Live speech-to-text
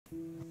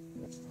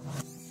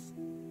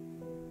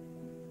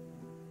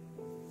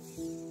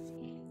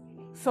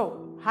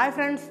Hi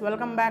friends,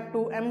 welcome back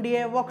to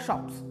MDA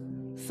workshops.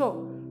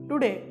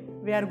 Today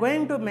we are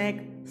going to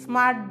make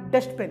smart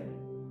dustbin.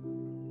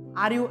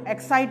 Are you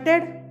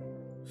excited?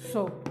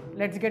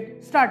 Let's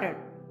get started.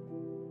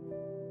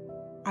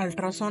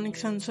 Ultrasonic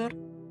sensor,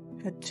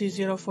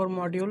 HC04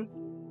 module,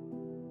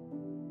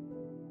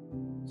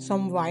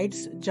 some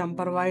wires,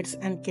 jumper wires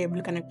and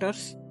cable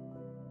connectors,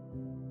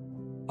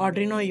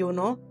 Arduino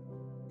Uno,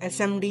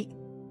 SMD,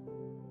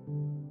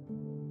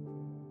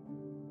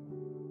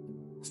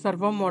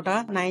 servo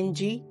motor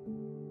 9G,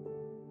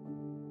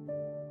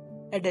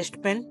 a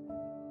dustbin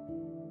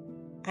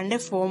and a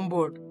foam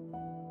board.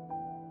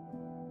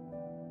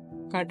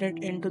 Cut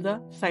it into the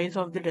size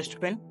of the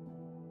dustbin.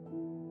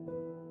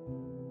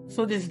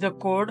 So this is the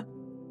code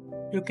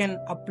you can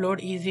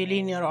upload easily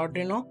in your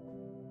Arduino.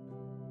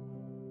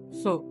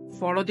 So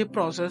follow the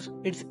process,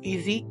 it's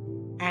easy,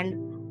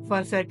 and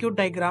for circuit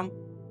diagram,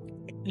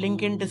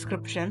 link in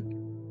description.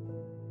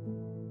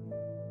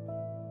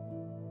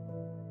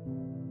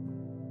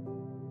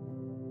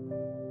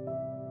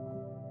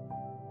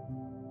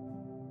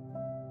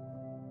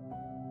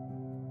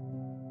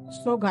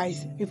 So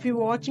guys, if you're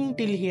watching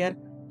till here,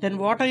 then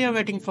what are you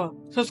waiting for?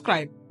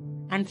 Subscribe.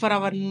 And for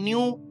our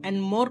new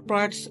and more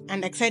products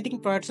and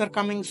exciting products are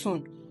coming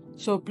soon.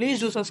 So please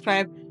do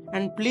subscribe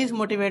and please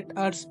motivate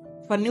us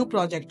for new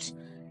projects.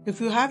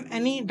 If you have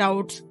any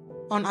doubts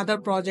on other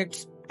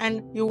projects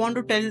and you want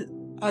to tell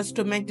us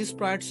to make this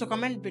product, so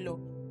comment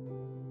below.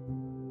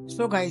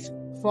 So guys,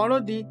 follow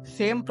the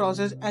same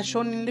process as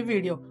shown in the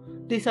video.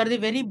 These are the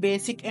very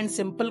basic and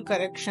simple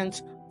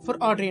corrections for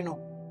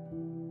Arduino.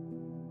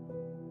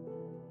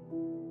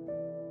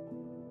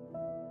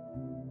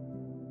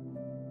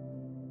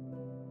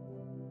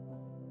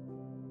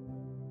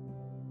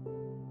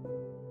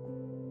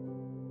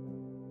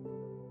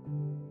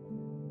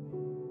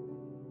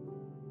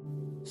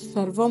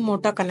 Servo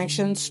motor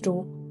connections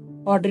to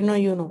Arduino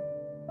Uno.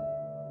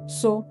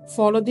 So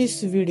follow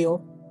this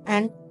video,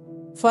 and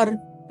for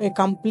a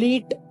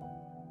complete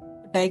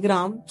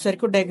diagram,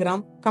 circuit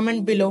diagram,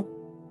 comment below.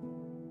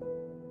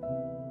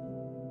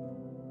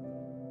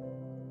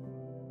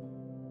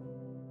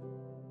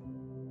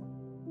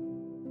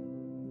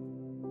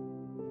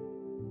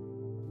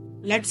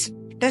 Let's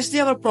test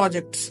our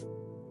projects.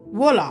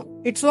 Voila!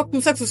 It's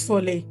working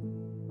successfully.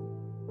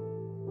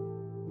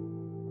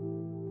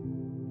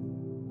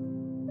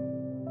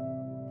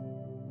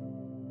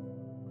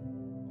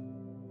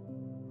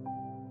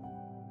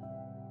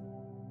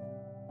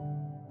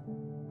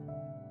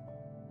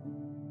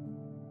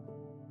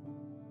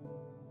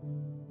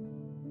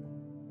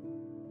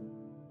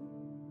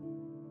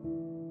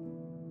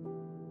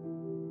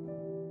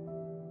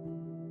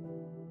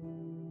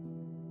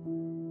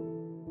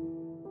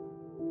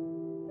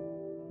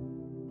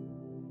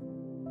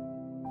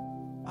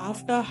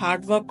 After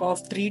hard work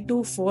of 3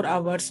 to 4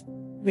 hours,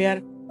 we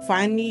are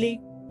finally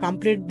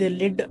complete the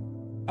lid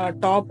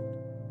top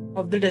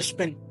of the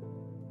dustbin.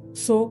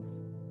 So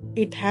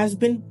it has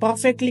been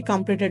perfectly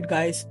completed,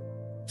 guys.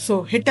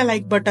 So hit a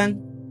like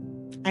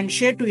button and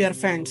share to your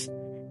friends.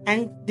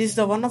 And this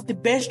is one of the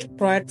best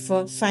product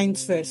for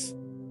science fairs,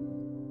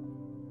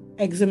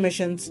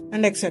 exhibitions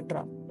and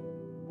etc.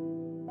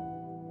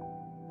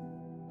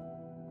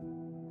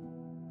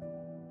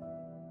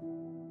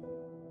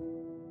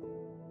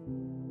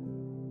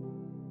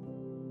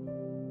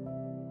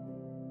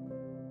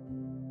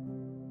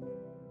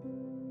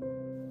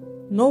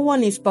 No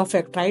one is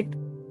perfect, right?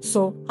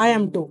 So I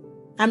am too.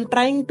 I'm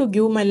trying to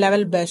give my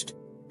level best,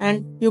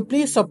 and you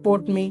please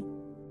support me.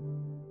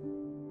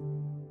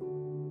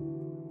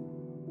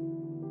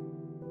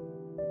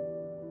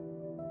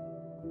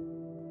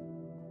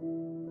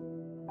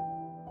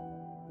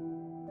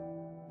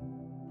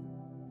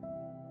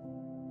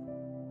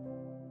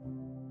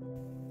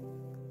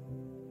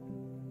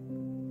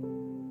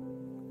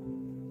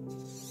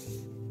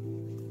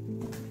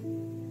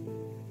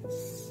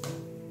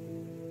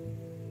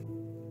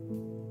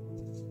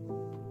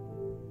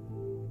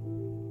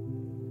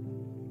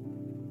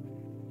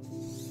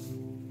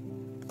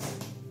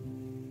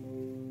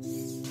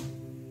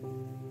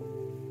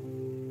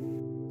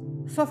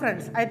 So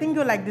friends, I think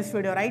you like this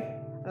video, right?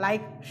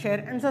 Like, share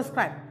and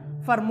subscribe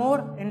for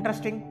more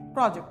interesting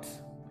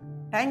projects.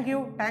 Thank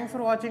you. Thanks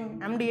for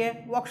watching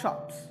MDA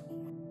workshops.